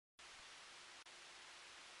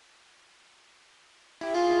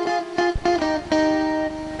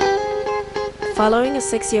Following a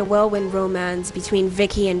 6-year whirlwind romance between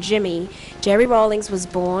Vicky and Jimmy, Jerry Rawlings was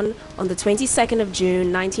born on the 22nd of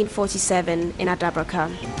June 1947 in Adabraka.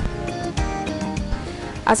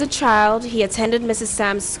 As a child, he attended Mrs.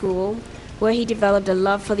 Sam's school, where he developed a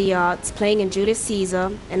love for the arts, playing in Julius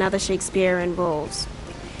Caesar and other Shakespearean roles.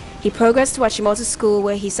 He progressed to Achimota School,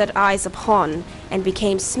 where he set eyes upon and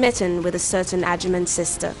became smitten with a certain Agyeman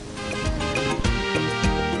sister.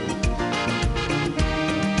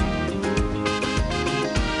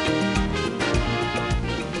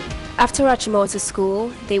 After Achimota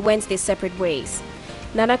School, they went their separate ways.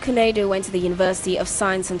 Nana Kunedo went to the University of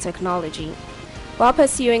Science and Technology. While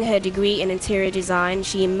pursuing her degree in interior design,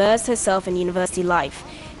 she immersed herself in university life,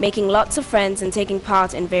 making lots of friends and taking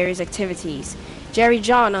part in various activities. Jerry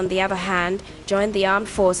John, on the other hand, joined the armed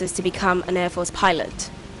forces to become an Air Force pilot.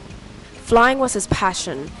 Flying was his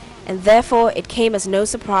passion, and therefore it came as no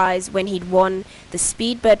surprise when he'd won the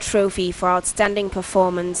Speedbird Trophy for outstanding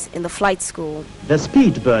performance in the flight school. The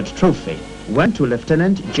Speedbird Trophy went to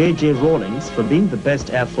Lieutenant J.J. Rawlings for being the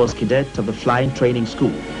best Air Force cadet of the flying training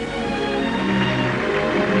school.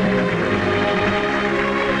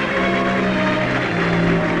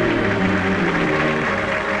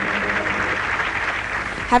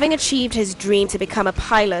 Having achieved his dream to become a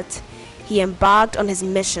pilot, he embarked on his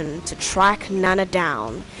mission to track Nana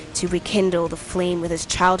down to rekindle the flame with his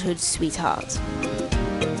childhood sweetheart.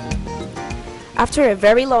 After a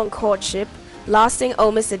very long courtship, lasting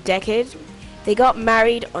almost a decade, they got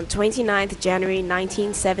married on 29th January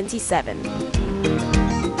 1977.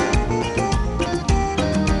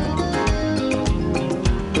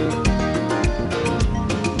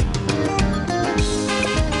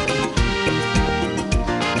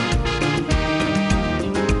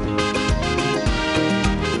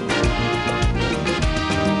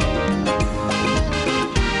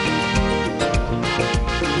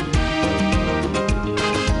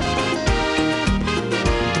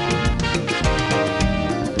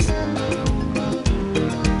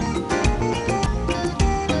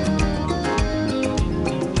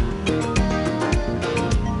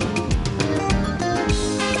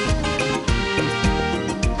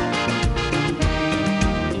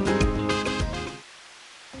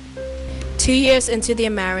 Two years into their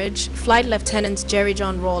marriage, Flight Lieutenant Jerry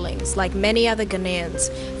John Rawlings, like many other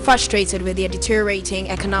Ghanaians, frustrated with their deteriorating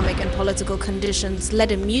economic and political conditions,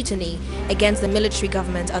 led a mutiny against the military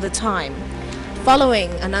government at the time. Following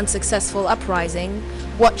an unsuccessful uprising,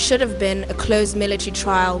 what should have been a closed military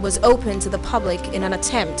trial was opened to the public in an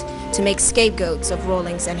attempt to make scapegoats of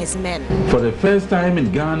Rawlings and his men. For the first time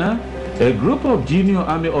in Ghana, a group of junior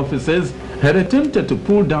army officers had attempted to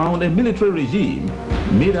pull down a military regime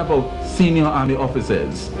made up of senior army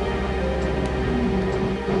officers.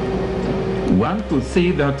 One could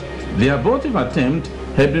say that the abortive attempt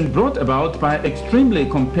had been brought about by extremely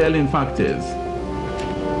compelling factors.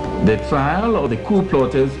 The trial of the coup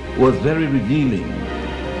plotters was very revealing.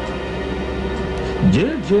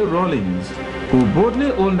 J.J. Rawlings, who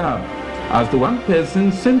boldly owned up as the one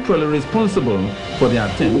person centrally responsible for the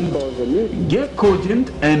attempt, gave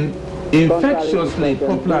cogent and infectiously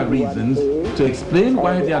popular reasons to explain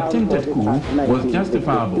why the attempted coup was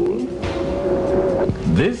justifiable.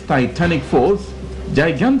 This titanic force,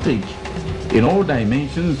 gigantic in all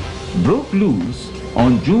dimensions, broke loose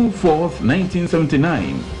on June 4th,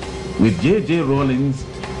 1979, with J.J. Rawlings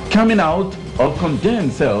coming out of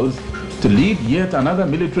condemned cells to lead yet another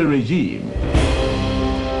military regime.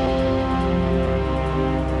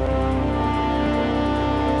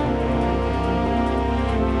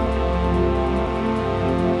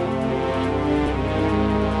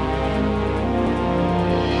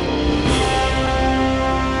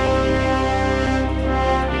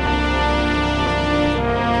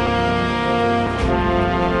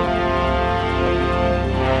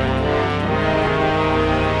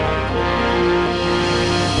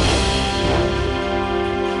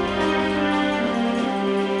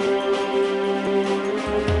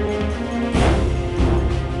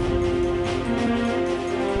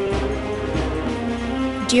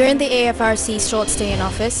 During the AFRC's short stay in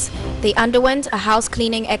office, they underwent a house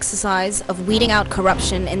cleaning exercise of weeding out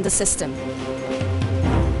corruption in the system.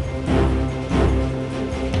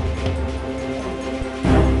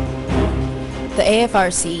 The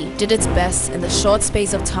AFRC did its best in the short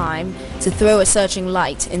space of time to throw a searching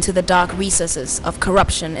light into the dark recesses of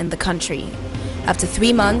corruption in the country. After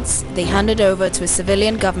 3 months, they handed over to a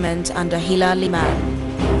civilian government under Hila Liman.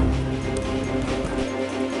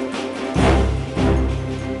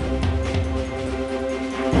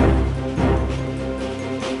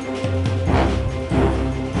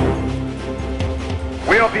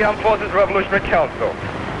 We of the Armed Forces Revolutionary Council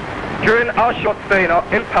during our short stay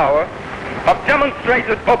in power, have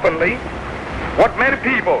demonstrated openly what many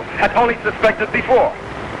people had only suspected before,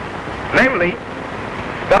 namely,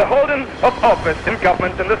 that the holding of office in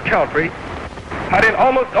government in this country had in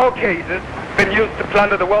almost all cases been used to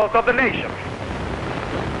plunder the wealth of the nation.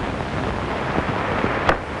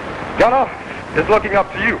 Ghana is looking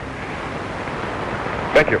up to you.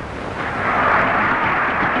 Thank you.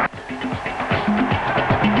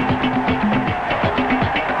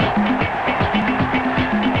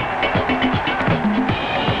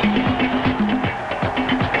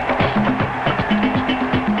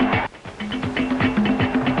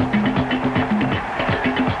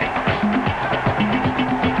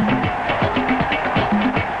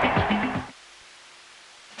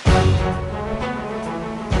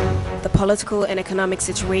 The political and economic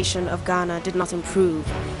situation of Ghana did not improve,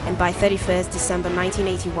 and by 31st December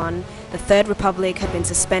 1981, the Third Republic had been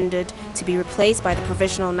suspended to be replaced by the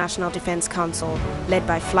Provisional National Defense Council, led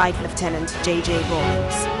by Flight Lieutenant J.J.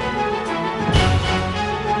 Rawlings.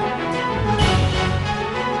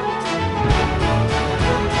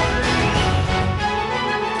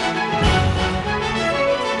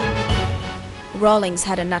 Rawlings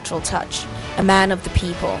had a natural touch, a man of the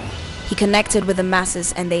people. He connected with the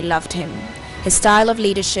masses and they loved him. His style of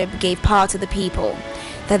leadership gave power to the people,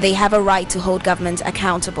 that they have a right to hold government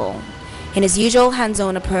accountable. In his usual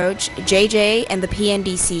hands-on approach, JJ and the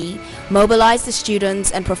PNDC mobilized the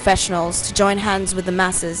students and professionals to join hands with the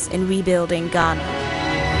masses in rebuilding Ghana.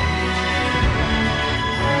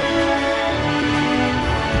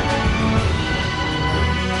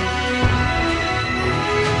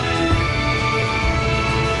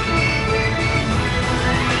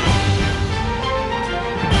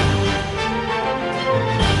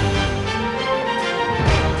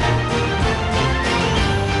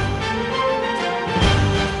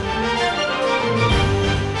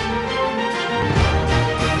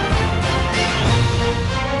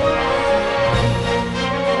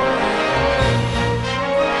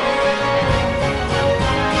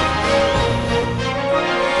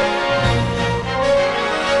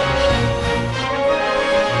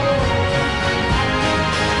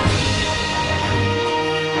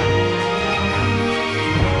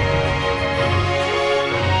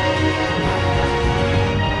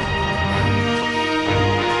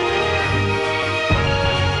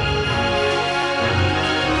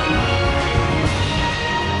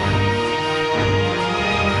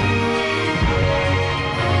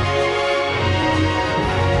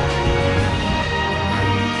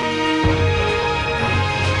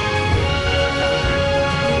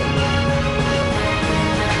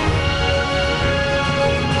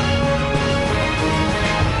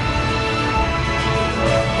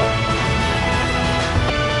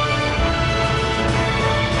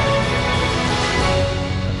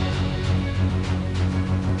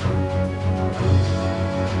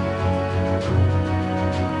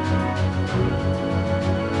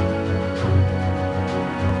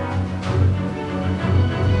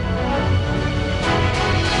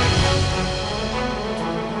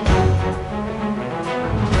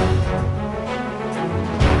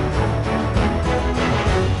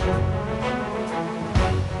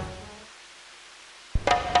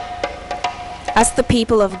 As the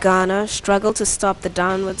people of Ghana struggled to stop the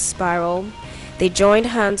downward spiral, they joined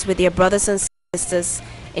hands with their brothers and sisters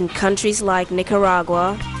in countries like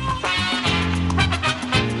Nicaragua,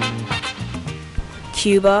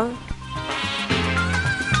 Cuba,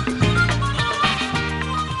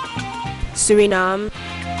 Suriname,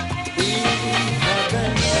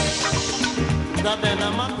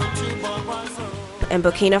 and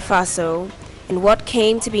Burkina Faso in what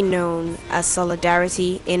came to be known as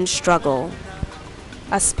Solidarity in Struggle.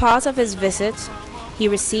 As part of his visit, he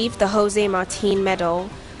received the Jose Marti Medal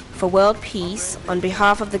for World Peace on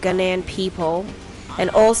behalf of the Ghanaian people and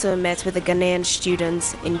also met with the Ghanaian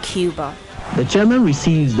students in Cuba. The chairman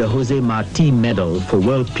receives the Jose Marti Medal for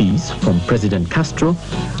World Peace from President Castro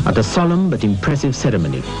at a solemn but impressive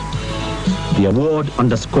ceremony. The award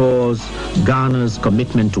underscores Ghana's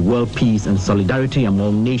commitment to world peace and solidarity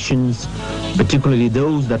among nations, particularly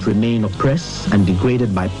those that remain oppressed and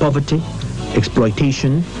degraded by poverty,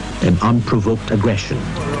 exploitation, and unprovoked aggression.